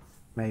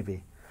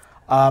 Maybe.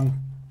 High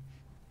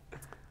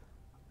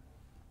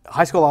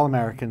school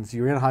All-Americans.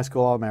 You were in High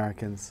school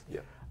All-Americans.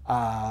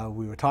 Yeah.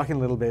 We were talking a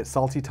little bit.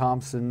 Salty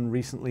Thompson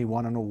recently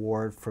won an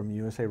award from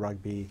USA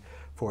Rugby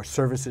for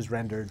services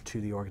rendered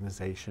to the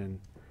organization,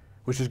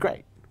 which is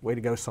great. Way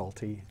to go,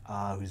 Salty,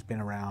 who's been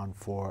around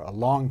for a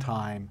long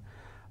time.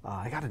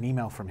 I got an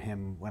email from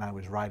him when I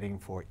was writing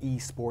for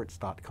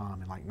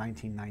esports.com in like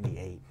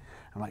 1998.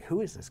 I'm like, who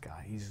is this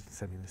guy? He's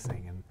sent me this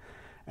thing,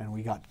 and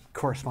we got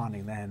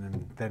corresponding then,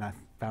 and then I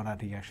found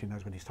out he actually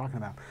knows what he's talking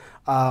about.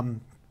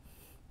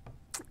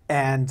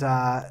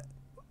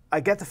 I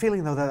get the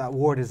feeling, though, that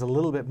award is a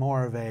little bit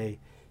more of a,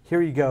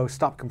 here you go,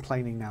 stop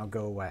complaining now,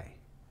 go away.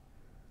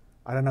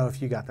 I don't know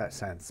if you got that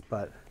sense,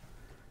 but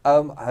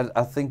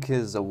I think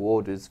his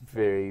award is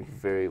very,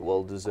 very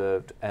well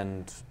deserved,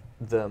 and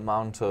the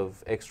amount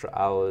of extra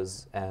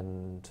hours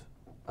and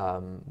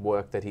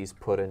work that he's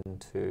put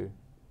into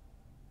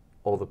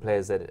all the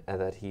players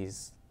that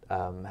he's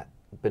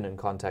been in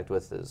contact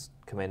with is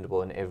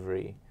commendable in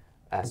every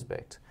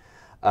aspect.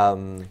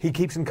 He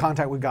keeps in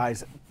contact with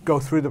guys, go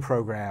through the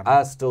program.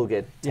 I still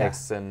get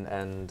texts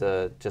and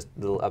just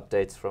little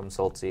updates from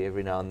Salty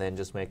every now and then,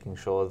 just making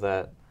sure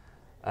that,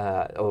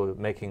 or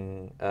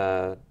making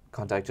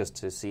contact just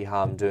to see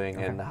how I'm doing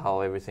and how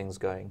everything's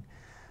going.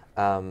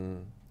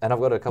 And I've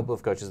got a couple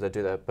of coaches that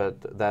do that, but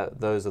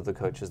those are the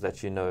coaches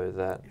that you know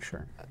that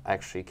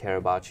actually care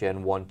about you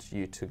and want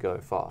you to go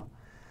far.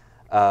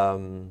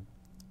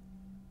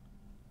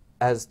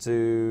 As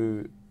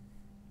to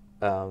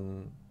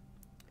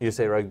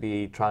USA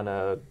Rugby trying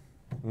to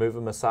move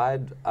him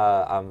aside,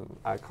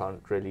 I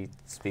can't really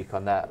speak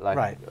on that.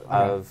 Like,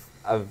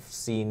 I've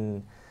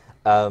seen,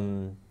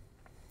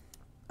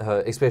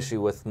 especially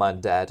with my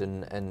dad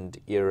and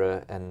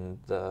Era and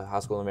the high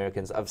school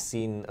Americans, I've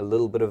seen a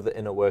little bit of the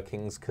inner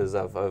workings because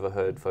I've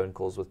overheard phone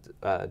calls with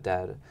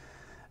Dad,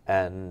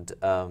 and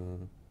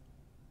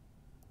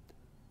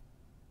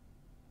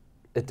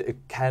it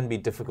can be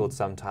difficult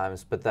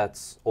sometimes, but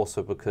that's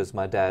also because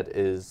my dad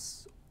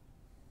is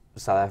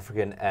South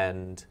African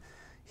and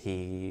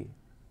he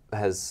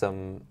has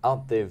some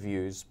out there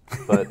views,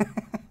 but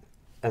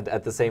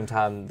at the same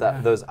time,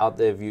 those out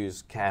there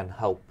views can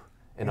help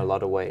in a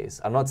lot of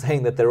ways. I'm not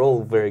saying that they're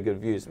all very good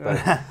views,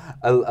 but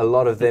a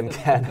lot of them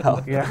can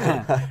help.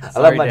 I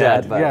love my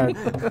dad,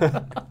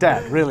 but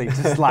Dad, really,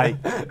 just like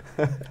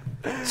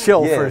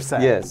chill for a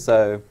second. Yeah,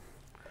 so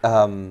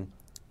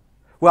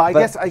well, I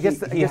guess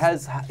he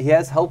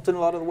has helped in a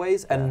lot of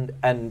ways, and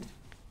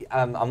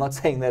I'm not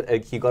saying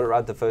that he got it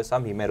right the first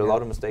time. He made a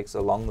lot of mistakes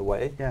along the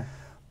way. Yeah.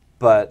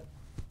 But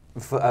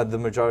for the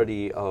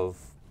majority of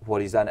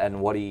what he's done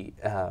and what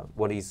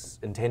he's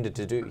intended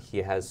to do, he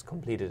has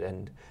completed,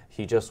 and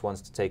he just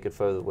wants to take it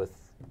further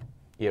with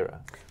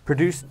Era.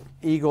 Produced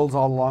Eagles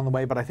all along the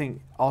way, but I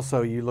think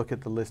also you look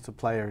at the list of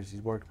players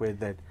he's worked with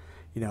that,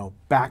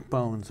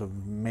 backbones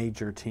of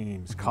major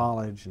teams,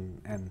 college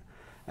and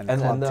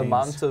club the teams.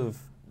 amount of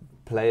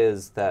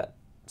players that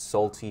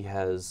Salty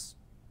has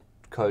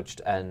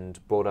coached and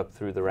brought up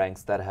through the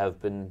ranks that have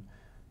been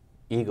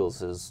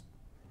Eagles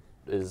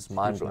is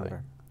mind-blowing.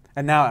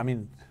 And now, I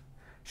mean,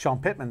 Sean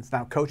Pittman's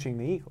now coaching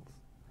the Eagles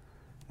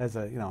as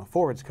a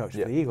forwards coach for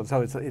the Eagles.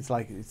 So it's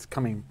like it's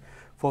coming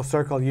full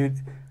circle.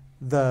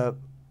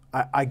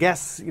 I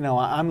guess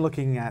I'm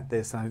looking at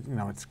this.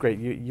 It's great.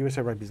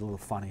 USA Rugby is a little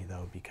funny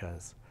though,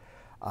 because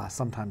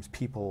sometimes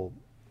people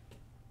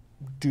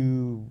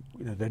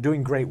they're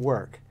doing great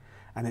work,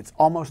 and it's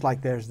almost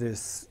like there's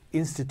this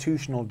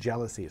institutional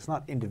jealousy. It's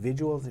not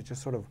individuals. It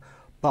just sort of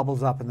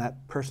bubbles up, and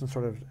that person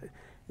sort of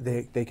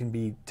they can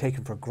be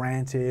taken for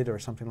granted or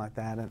something like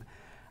that.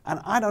 And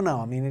I don't know.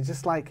 I mean, it's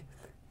just like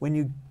when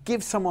you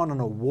give someone an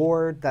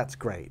award, that's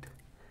great.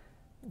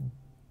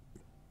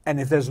 And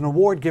if there's an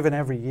award given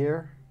every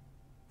year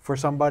for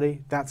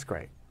somebody, that's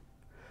great.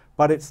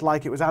 But it's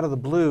like it was out of the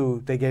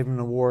blue, they gave him an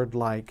award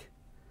like,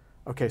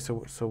 okay,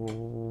 so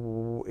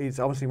it's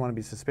obviously want to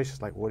be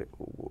suspicious, like, what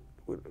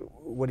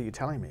are you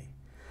telling me?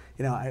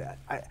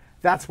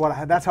 That's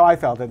how I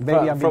felt, and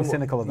maybe I'm being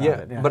cynical about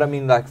it. Yeah. But I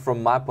mean, like,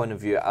 from my point of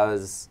view,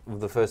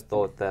 the first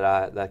thought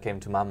that came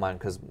to my mind,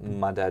 because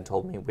my dad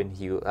told me when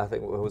I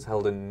think it was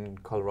held in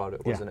Colorado,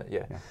 wasn't it?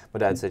 Yeah. My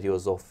dad said he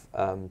was off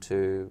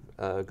to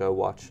go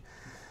watch.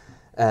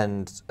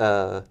 And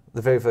the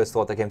very first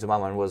thought that came to my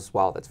mind was,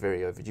 wow, that's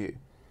very overdue.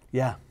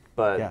 Yeah.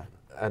 But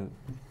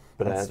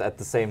at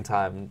the same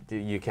time,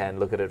 you can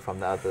look at it from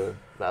the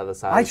other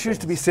side. I choose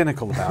to be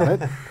cynical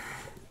about it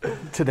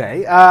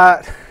today.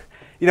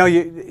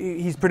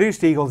 He's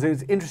produced Eagles. It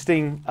was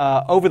interesting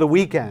over the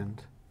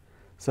weekend.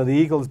 So the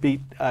Eagles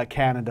beat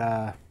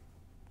Canada,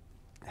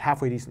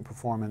 halfway decent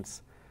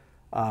performance,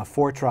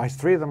 4 tries.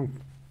 Three of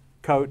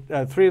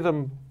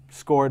them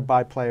scored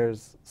by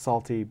players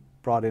Salty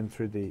brought in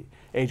through the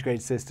age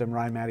grade system.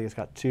 Ryan Mattias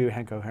got 2.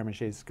 Hanco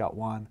Germishuys got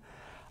 1.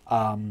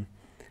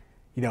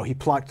 He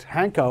plucked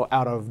Hanco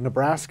out of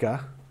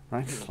Nebraska,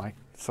 right? Like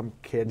some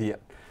kid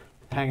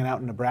hanging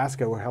out in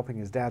Nebraska. We're helping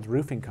his dad's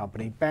roofing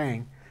company.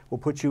 Bang. We'll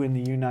put you in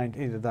the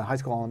U19, the high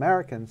school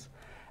All-Americans,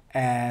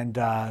 and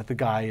the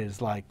guy is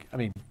like, I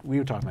mean, we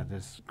were talking about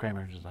this.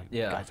 Cramer is like, the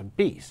guy's a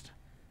beast.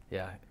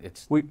 Yeah,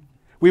 it's.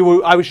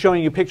 I was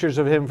showing you pictures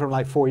of him from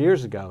like 4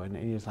 years ago, and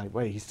he was like,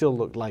 wait, he still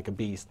looked like a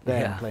beast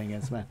then playing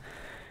against men.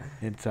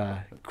 It's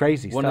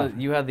crazy stuff.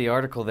 You had the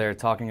article there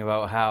talking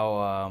about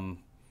how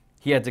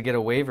he had to get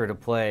a waiver to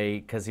play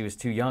because he was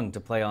too young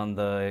to play on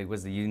the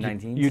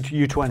U19s?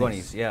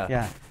 U20s.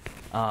 Yeah.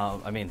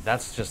 I mean,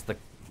 that's just the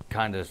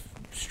kind of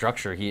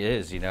structure he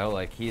is,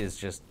 like he is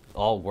just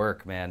all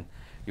work, man.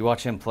 You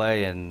watch him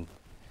play and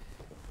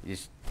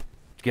it's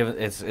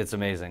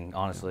amazing,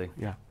 honestly.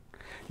 Yeah.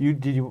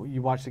 Did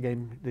you watch the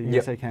game, the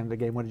USA Canada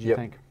game? What did you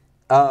think?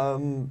 I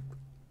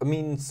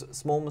mean,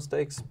 small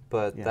mistakes,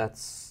 but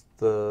that's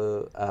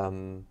the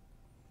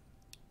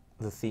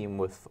the theme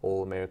with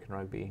all American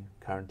rugby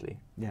currently.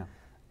 Yeah.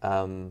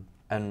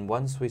 And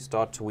once we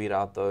start to weed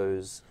out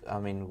those, I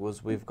mean,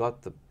 we've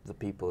got the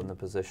people in the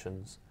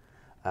positions,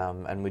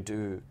 and we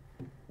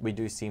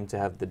do seem to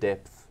have the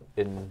depth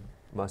in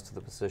most of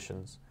the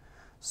positions.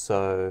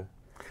 So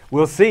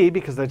we'll see,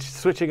 because they're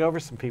switching over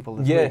some people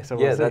this week. So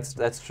we'll see.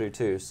 that's true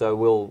too. So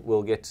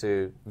we'll get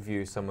to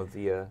view some of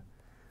the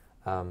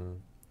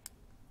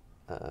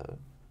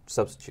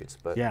substitutes,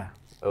 but yeah,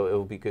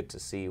 it'll be good to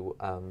see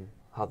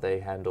how they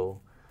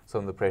handle some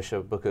of the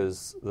pressure,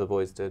 because the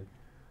boys did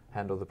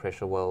handle the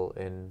pressure well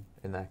in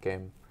that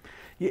game.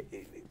 Yeah,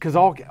 because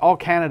all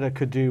Canada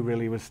could do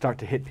really was start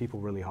to hit people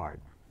really hard,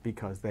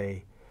 because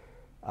they're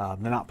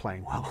not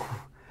playing well,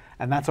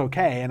 and that's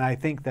okay. And I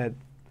think that,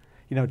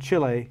 you know,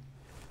 Chile,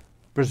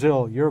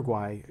 Brazil,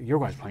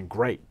 Uruguay's playing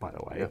great, by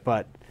the way, yep.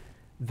 but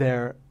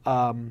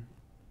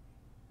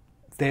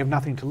they have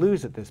nothing to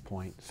lose at this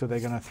point, so they're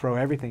going to throw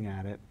everything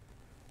at it.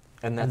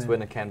 And that's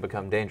when it can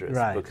become dangerous,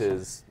 right,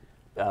 because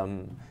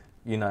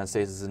United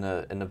States is in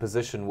a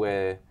position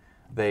where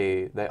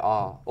they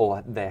are,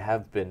 or they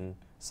have been,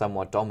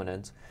 somewhat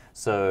dominant.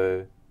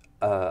 So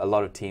a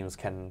lot of teams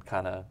can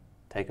kind of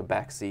take a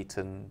back seat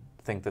and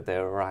think that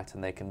they're right,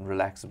 and they can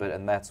relax a bit.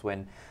 And that's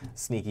when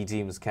sneaky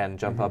teams can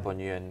jump up on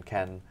you and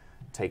can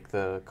take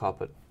the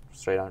carpet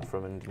straight out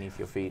from underneath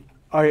your feet.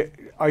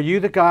 Are you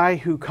the guy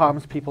who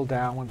calms people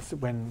down when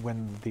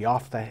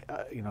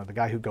the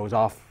guy who goes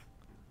off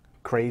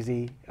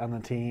crazy on the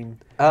team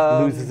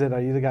loses it? Are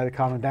you the guy to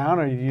calm him down,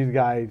 or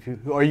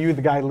are you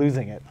the guy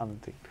losing it on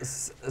the team?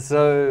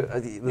 So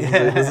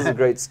this is a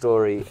great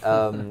story.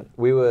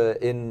 We were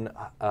in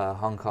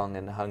Hong Kong,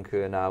 and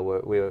Hanco and I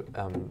were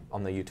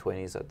on the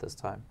U20s at this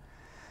time.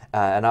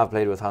 And I've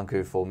played with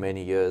Hanco for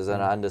many years,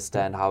 and I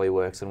understand how he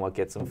works and what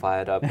gets him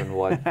fired up and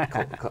what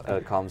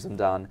calms him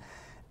down.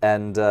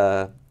 And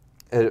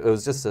it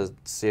was just a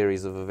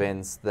series of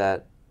events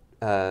that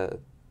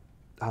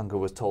Hanco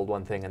was told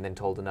one thing and then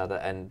told another,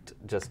 and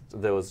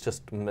there was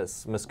just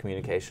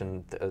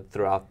miscommunication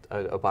throughout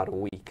about a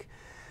week,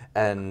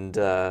 and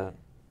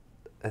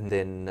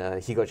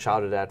then he got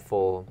shouted at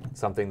for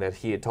something that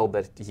he had told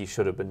that he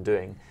should have been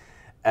doing,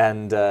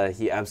 and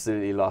he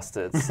absolutely lost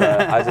it. So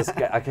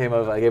I came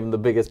over, I gave him the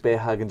biggest bear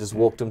hug and just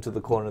walked him to the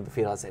corner of the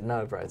field. I said,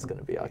 "No, bro, it's going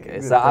to be okay."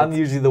 So I'm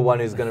usually the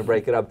one who's going to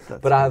break it up,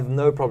 but I have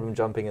no problem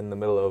jumping in the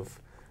middle of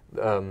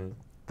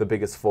the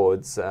biggest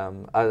forwards.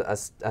 I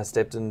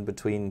stepped in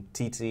between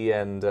TT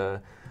and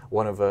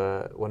one of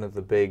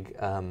the big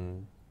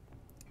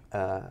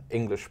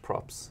English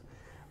props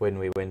when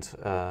we went.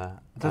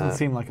 Doesn't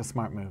seem like a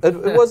smart move.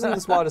 It wasn't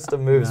the smartest of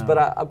moves, No.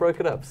 but I broke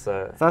it up.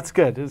 So that's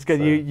good. It's good.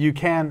 So You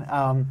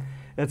can.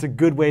 It's a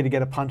good way to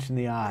get a punch in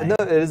the eye. No,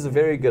 it is a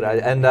very good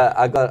idea. And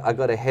I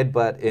got a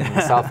headbutt in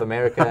South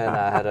America, and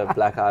I had a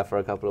black eye for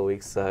a couple of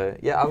weeks. So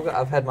yeah,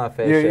 I've had my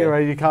fair share. You're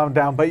ready to calm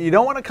down, but you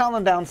don't want to calm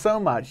them down so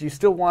much. You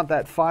still want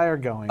that fire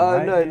going.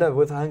 Right? No.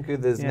 With Hanco,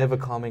 there's never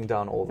calming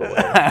down all the way.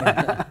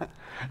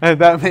 And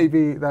that may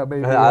be.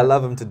 I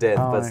love him to death,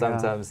 Oh but my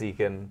sometimes he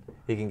can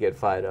get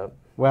fired up.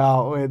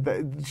 Well,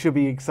 it should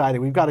be exciting.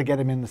 We've got to get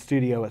him in the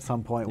studio at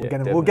some point. We'll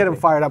get him definitely.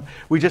 fired up.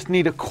 We just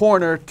need a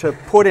corner to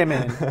put him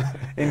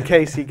in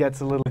case he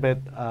gets a little bit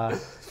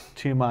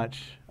too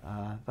much.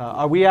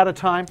 Are we out of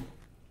time?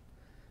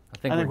 I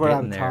think we're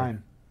out getting of there.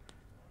 time.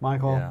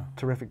 Michael,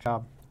 terrific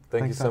job.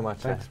 Thank you so much.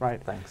 Thanks.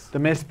 Right. Thanks. The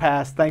missed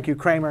pass. Thank you,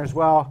 Cramer, as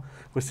well.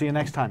 We'll see you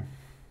next time.